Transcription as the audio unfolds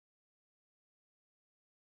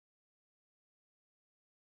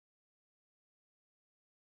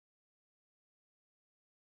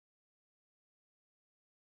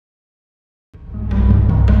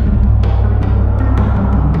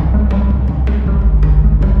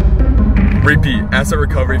Repeat, asset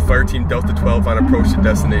recovery, fire team Delta 12 on approach to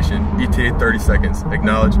destination. ETA 30 seconds.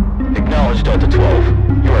 Acknowledge. Acknowledge Delta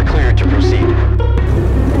 12. You are cleared to proceed.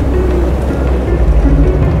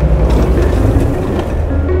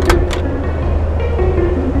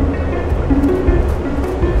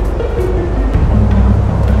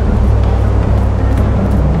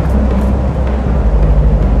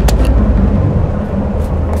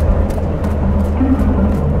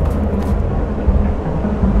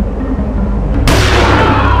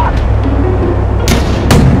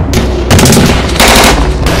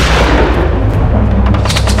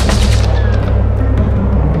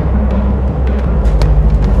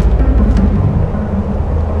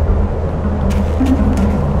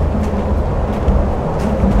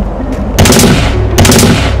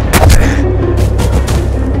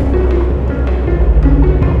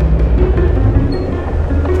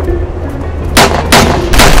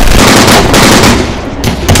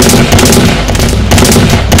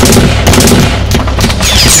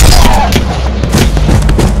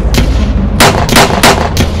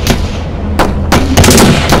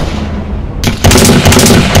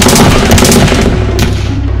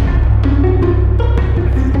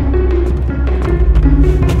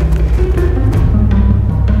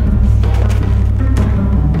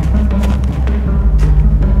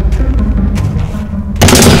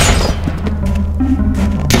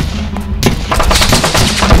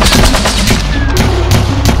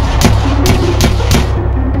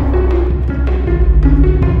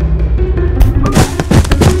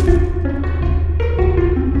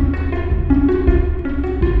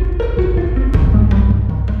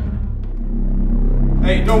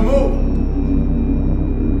 Hey, don't move!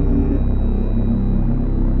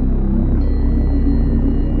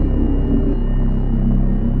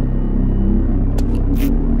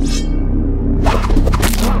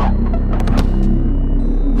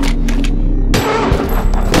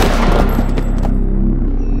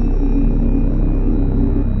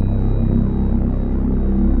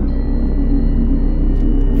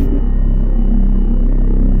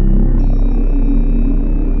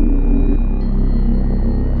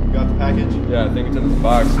 Yeah, I think it's in this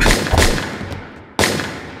box.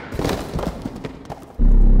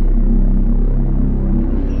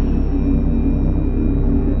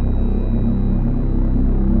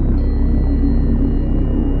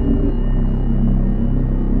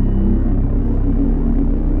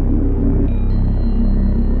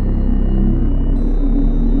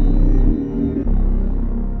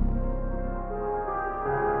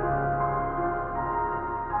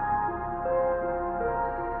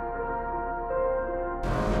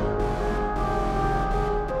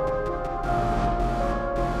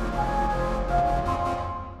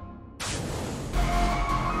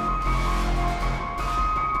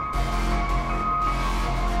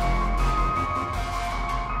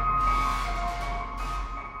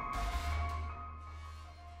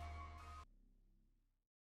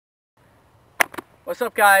 What's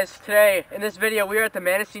up, guys? Today, in this video, we are at the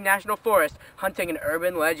Manistee National Forest hunting an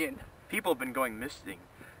urban legend. People have been going missing,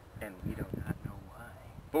 and we do not know why.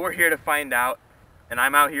 But we're here to find out, and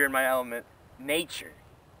I'm out here in my element, nature.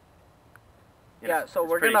 Yeah, so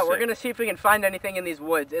we're gonna see if we can find anything in these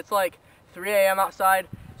woods. It's like 3 a.m. outside,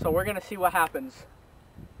 so we're gonna see what happens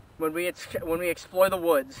when we explore the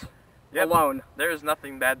woods alone. There is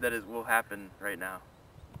nothing bad that will happen right now.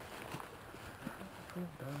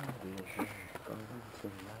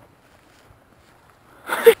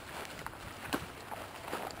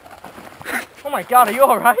 Oh my God, are you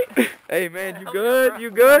alright? Hey man, you good? You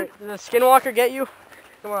good? Did the skinwalker get you?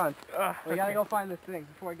 Come on. We gotta go find this thing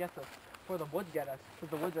before the woods get us.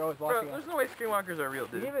 Because the woods are always watching us. There's no way skinwalkers are real,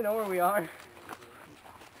 dude. Do you even know where we are?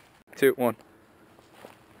 2, 1.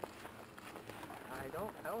 I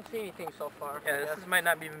don't see anything so far. Yeah, this might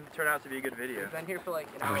not even turn out to be a good video. We've been here for like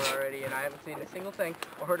an hour already, and I haven't seen a single thing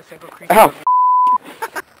or heard a single creature. Ow!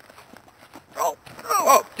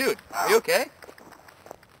 Oh, dude, are you okay?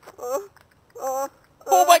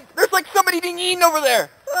 Oh my, there's like somebody being eaten over there!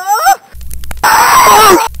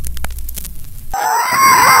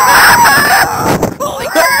 Holy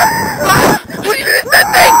crap! What even is that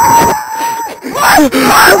thing?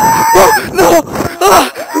 No!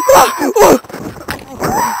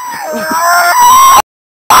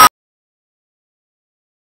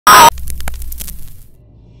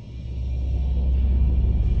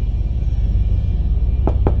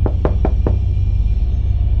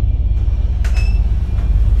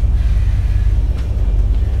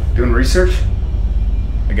 Doing research?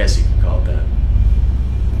 I guess you could call it that.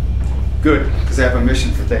 Good, because I have a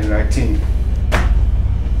mission for Theta 19.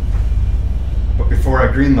 Before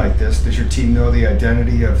I greenlight this, does your team know the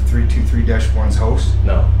identity of 323-1's host?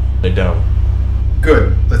 No, they don't.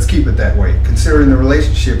 Good. Let's keep it that way. Considering the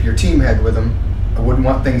relationship your team had with him, I wouldn't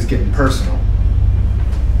want things getting personal.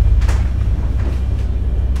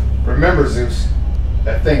 Remember, Zeus,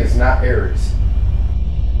 that thing is not Ares.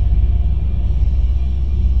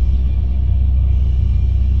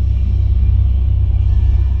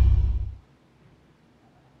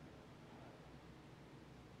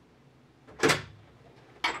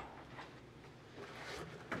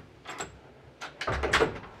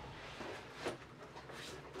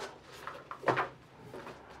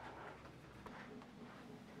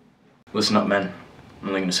 Listen up, men. I'm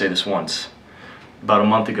only going to say this once. About a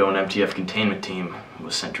month ago, an MTF containment team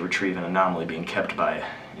was sent to retrieve an anomaly being kept by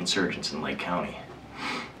insurgents in Lake County.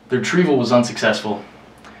 The retrieval was unsuccessful,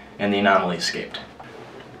 and the anomaly escaped.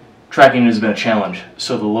 Tracking has been a challenge,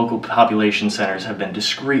 so the local population centers have been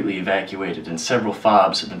discreetly evacuated, and several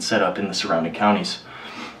FOBs have been set up in the surrounding counties.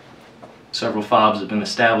 Several FOBs have been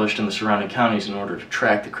established in the surrounding counties in order to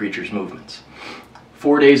track the creature's movements.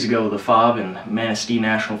 4 days ago, the FOB in Manistee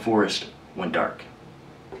National Forest went dark.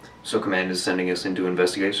 So Command is sending us in to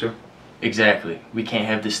investigate, sir? Exactly. We can't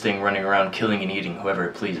have this thing running around killing and eating whoever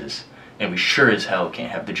it pleases. And we sure as hell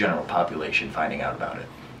can't have the general population finding out about it.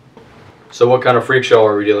 So what kind of freak show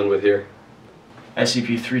are we dealing with here?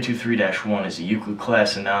 SCP-323-1 is a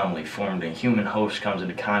Euclid-class anomaly formed when a human host comes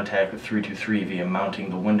into contact with 323 via mounting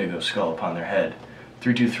the Wendigo skull upon their head.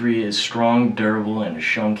 323 is strong, durable, and has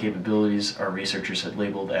shown capabilities our researchers had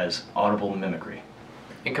labeled as audible mimicry.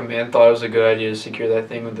 And Command thought it was a good idea to secure that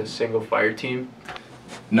thing with a single fire team?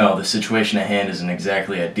 No, the situation at hand isn't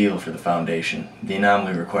exactly ideal for the Foundation. The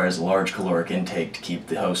anomaly requires a large caloric intake to keep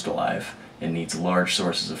the host alive, and needs large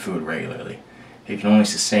sources of food regularly. It can only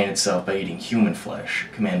sustain itself by eating human flesh.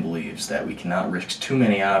 Command believes that we cannot risk too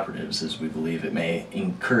many operatives, as we believe it may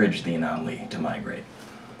encourage the anomaly to migrate.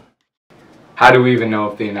 How do we even know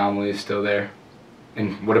if the anomaly is still there?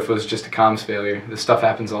 And what if it was just a comms failure? This stuff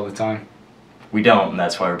happens all the time. We don't, and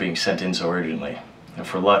that's why we're being sent in so urgently.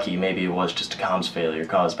 If we're lucky, maybe it was just a comms failure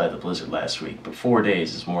caused by the blizzard last week, but 4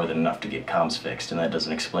 days is more than enough to get comms fixed, and that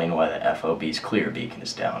doesn't explain why the FOB's clear beacon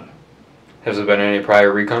is down. Has there been any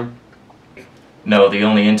prior recon? No, the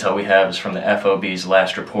only intel we have is from the FOB's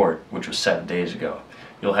last report, which was 7 days ago.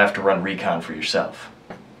 You'll have to run recon for yourself.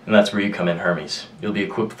 And that's where you come in, Hermes. You'll be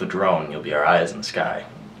equipped with a drone, and you'll be our eyes in the sky.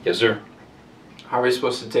 Yes, sir. How are we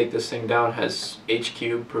supposed to take this thing down? Has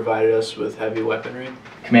HQ provided us with heavy weaponry?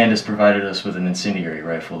 Command has provided us with an incendiary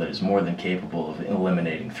rifle that is more than capable of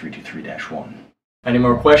eliminating 323-1. Any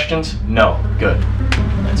more questions? No. Good.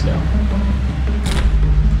 Let's go.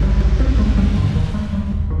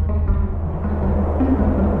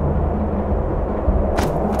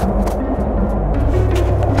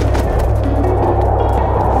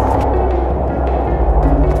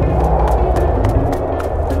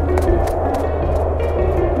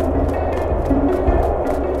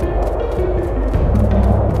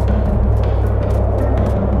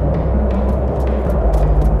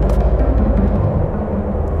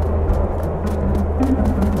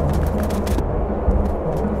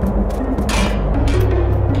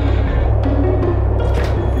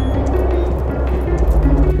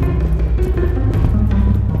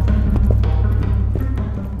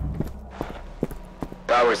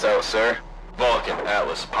 Power's out, sir. Vulcan,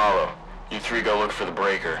 Atlas, Apollo. You three go look for the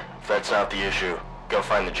breaker. If that's not the issue, go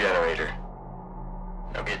find the generator.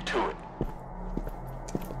 Now get to it.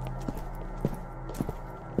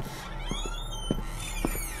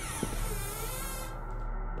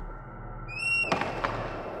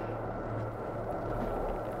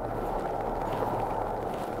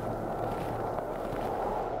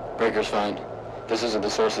 Breaker's fine. This isn't the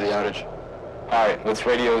source of the outage. Alright, let's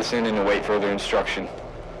radio this in and await further instruction.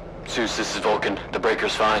 Zeus, this is Vulcan. The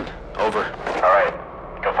breaker's fine. Over. Alright,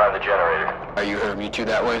 go find the generator. Are you Herm? You two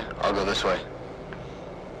that way? I'll go this way.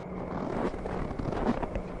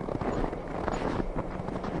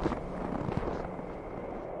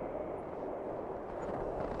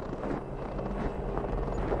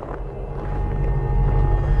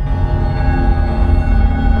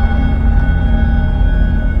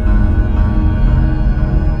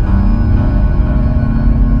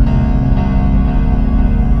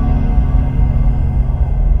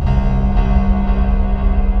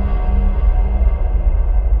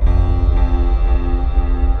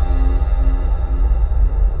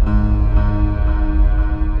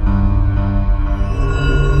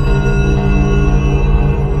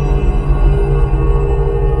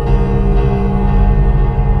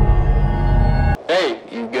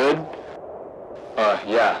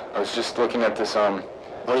 Yeah, I was just looking at this,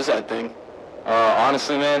 what is that thing?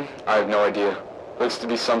 Honestly, man, I have no idea. Looks to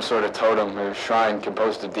be some sort of totem or shrine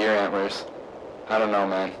composed of deer antlers. I don't know,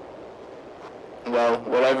 man. Well,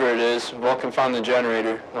 whatever it is, Vulcan found the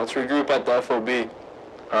generator. Let's regroup at the FOB.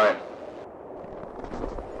 Alright.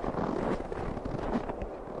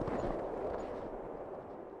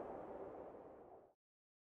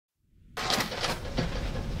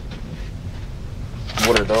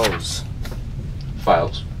 What are those?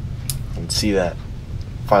 Files. I can see that.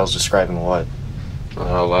 Files describing what?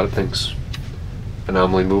 A lot of things.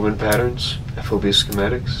 Anomaly movement patterns, FOB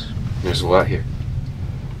schematics. There's a lot here.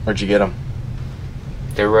 Where'd you get them?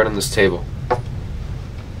 They're right on this table.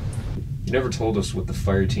 You never told us what the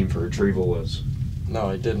fire team for retrieval was. No,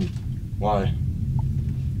 I didn't. Why?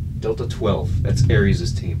 Delta 12. That's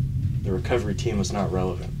Ares' team. The recovery team was not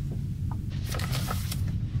relevant.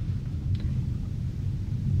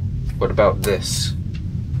 What about this?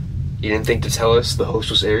 You didn't think to tell us the host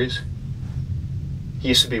was Ares? He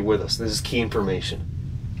used to be with us. This is key information.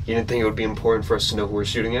 You didn't think it would be important for us to know who we're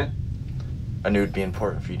shooting at? I knew it'd be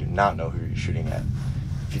important for you to not know who you're shooting at.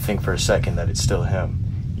 If you think for a second that it's still him,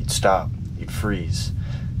 you'd stop, you'd freeze.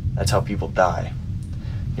 That's how people die.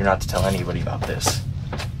 You're not to tell anybody about this.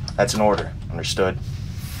 That's an order, understood?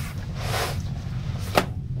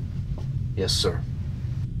 Yes, sir.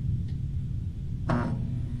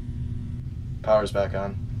 Power's back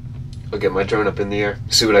on. I'll get my drone up in the air,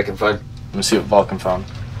 see what I can find. Let me see what Vulcan found.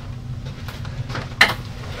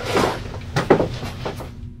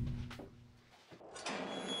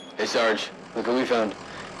 Hey, Sarge. Look what we found.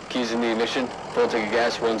 Keys in the ignition. Full tank of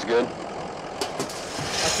gas. Runs good. I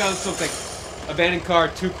found something. Abandoned car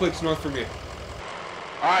 2 clicks north from here.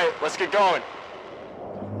 Alright, let's get going.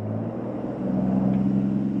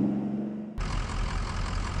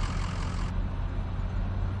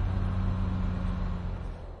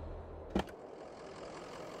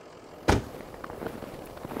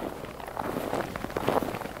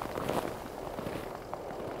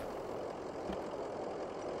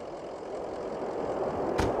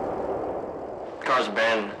 Car's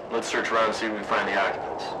abandoned. Let's search around and see if we can find the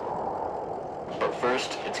occupants. But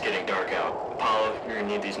first, it's getting dark out. Apollo, you're gonna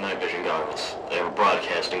need these night vision goggles. They have a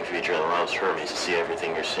broadcasting feature that allows Hermes to see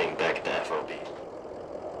everything you're seeing back at the FOB.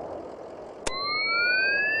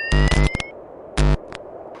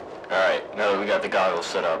 Alright, now that we got the goggles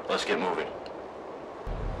set up, let's get moving.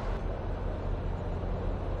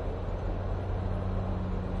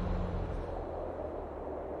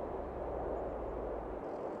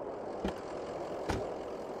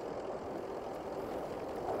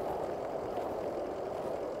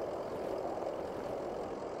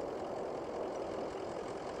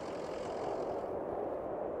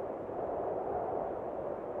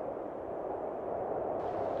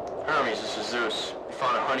 Hermes, this is Zeus. We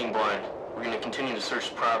found a hunting blind. We're gonna continue to search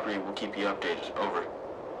the property. We'll keep you updated. Over.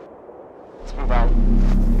 Let's move out.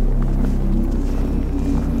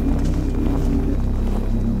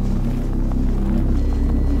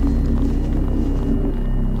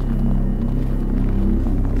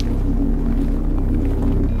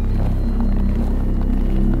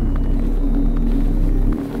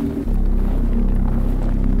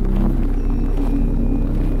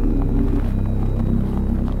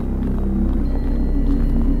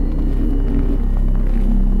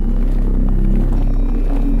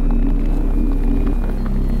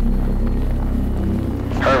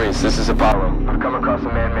 This is Apollo. I've come across a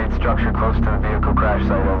man-made structure close to the vehicle crash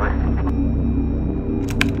site, over.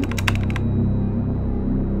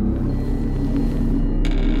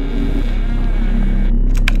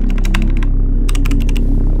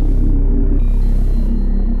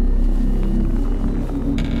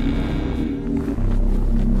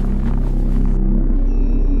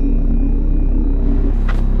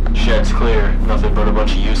 Shed's clear. Nothing but a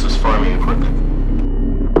bunch of useless farming equipment.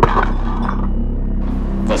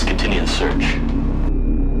 Let's continue the search.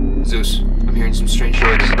 Zeus, I'm hearing some strange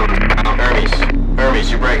noises. Hermes,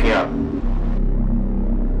 you're breaking up.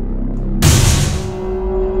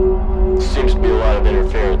 Seems to be a lot of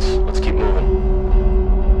interference. Let's keep moving.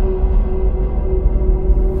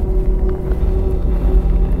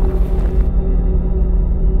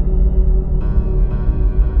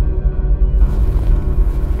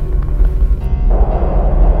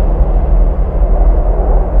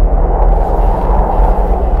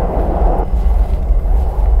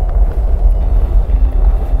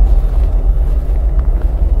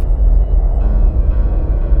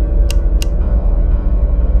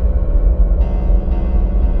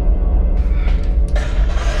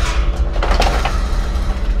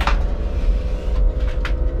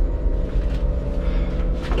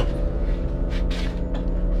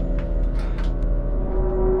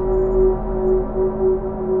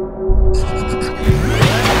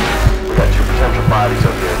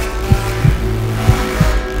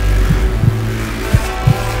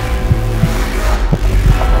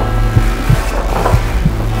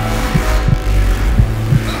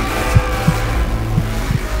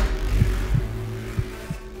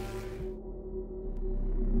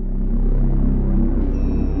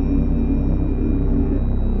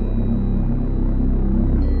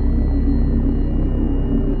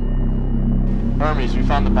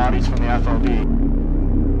 the bodies from the FOB.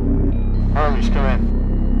 Hermes, come in.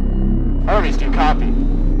 Hermes, do you copy?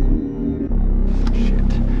 Shit.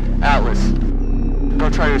 Atlas, go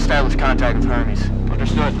try to establish contact with Hermes.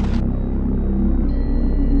 Understood.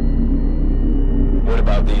 What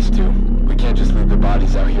about these two? We can't just leave their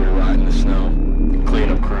bodies out here to rot in the snow.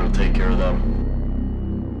 Cleanup crew will take care of them.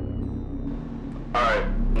 Alright,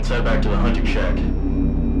 let's head back to the hunting shack.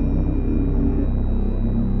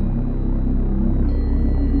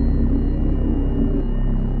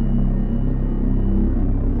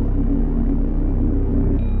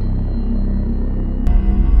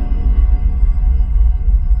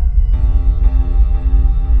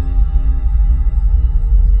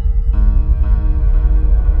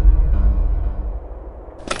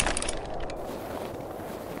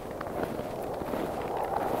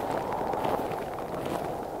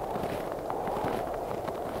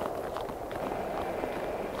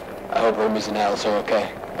 I hope Hermes and Alice are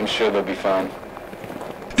okay. I'm sure they'll be fine.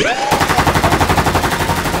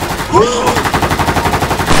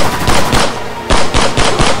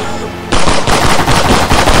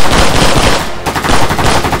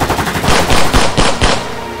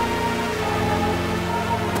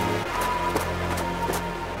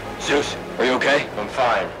 Zeus, are you okay? I'm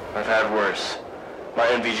fine. I've had worse. My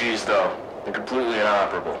NVGs, though, they're completely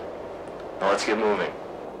inoperable. Now let's get moving.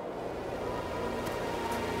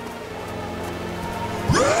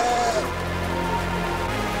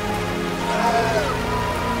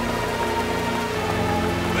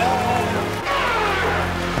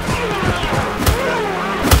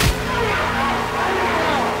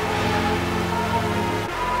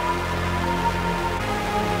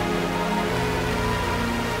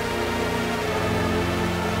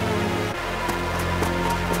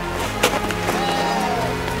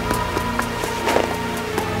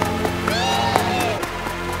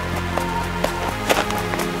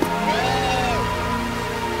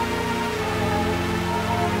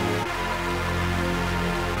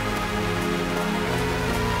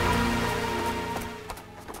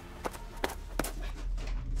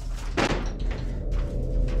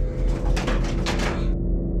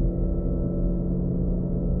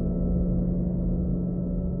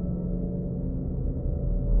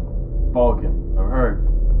 Vulcan, I'm hurt.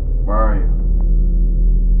 Where are you?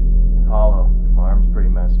 Apollo, my arm's pretty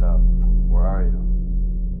messed up. Where are you?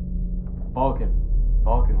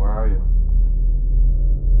 Vulcan, where are you?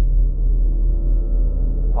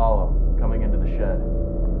 Apollo, I'm coming into the shed.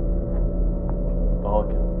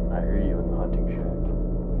 Vulcan, I hear you in the hunting shack.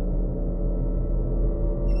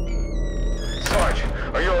 Sarge,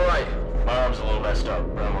 are you alright? My arm's a little messed up,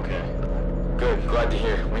 but I'm okay. Good, glad to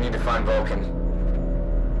hear. We need to find Vulcan.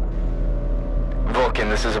 Vulcan,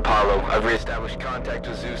 this is Apollo. I've reestablished contact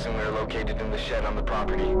with Zeus and we are located in the shed on the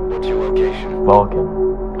property. What's your location?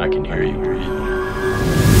 Vulcan, I can hear you breathing.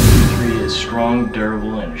 3 is strong,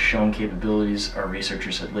 durable, and has shown capabilities our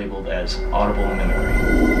researchers had labeled as audible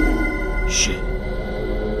mimicry. Shit.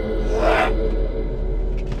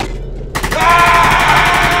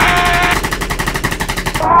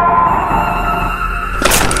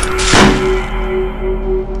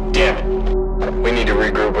 Damn it. We need to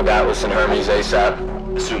regroup with Atlas and Hermes ASAP.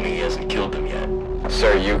 Assuming he hasn't killed them yet.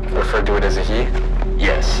 Sir, you referred to it as a he?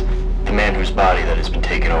 Yes. The man whose body that has been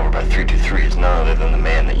taken over by 323 is none other than the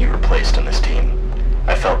man that you replaced on this team.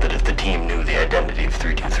 I felt that if the team knew the identity of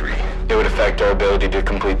 323... it would affect our ability to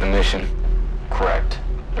complete the mission. Correct.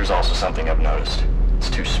 There's also something I've noticed. It's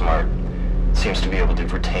too smart. It seems to be able to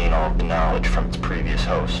retain all of the knowledge from its previous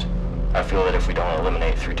host. I feel that if we don't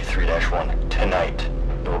eliminate 323-1 tonight,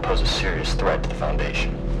 it will pose a serious threat to the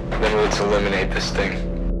Foundation. Then let's eliminate this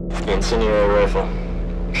thing. The incendiary rifle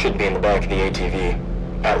should be in the back of the ATV.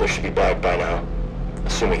 Atlas should be back by now,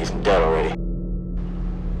 assuming he's dead already.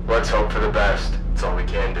 Let's hope for the best. That's all we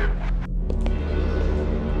can do.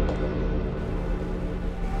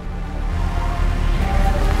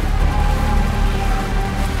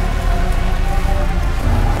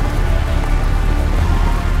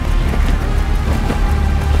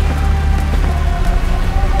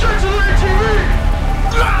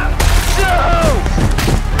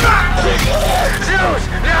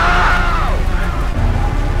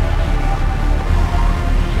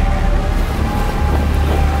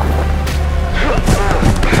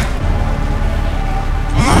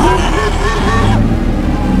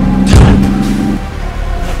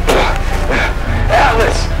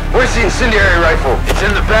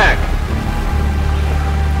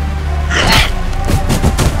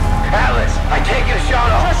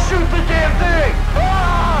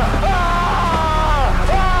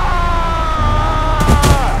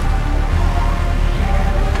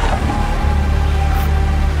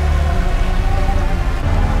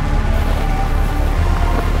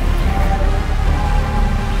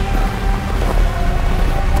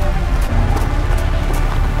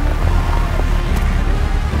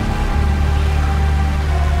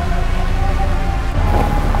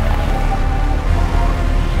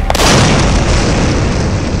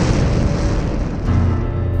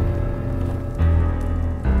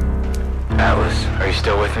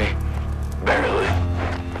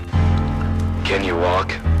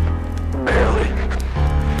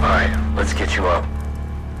 you up.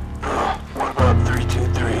 What about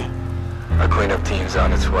 323? Our cleanup team's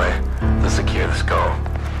on its way. They'll secure the skull.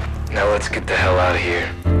 Now let's get the hell out of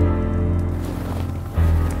here.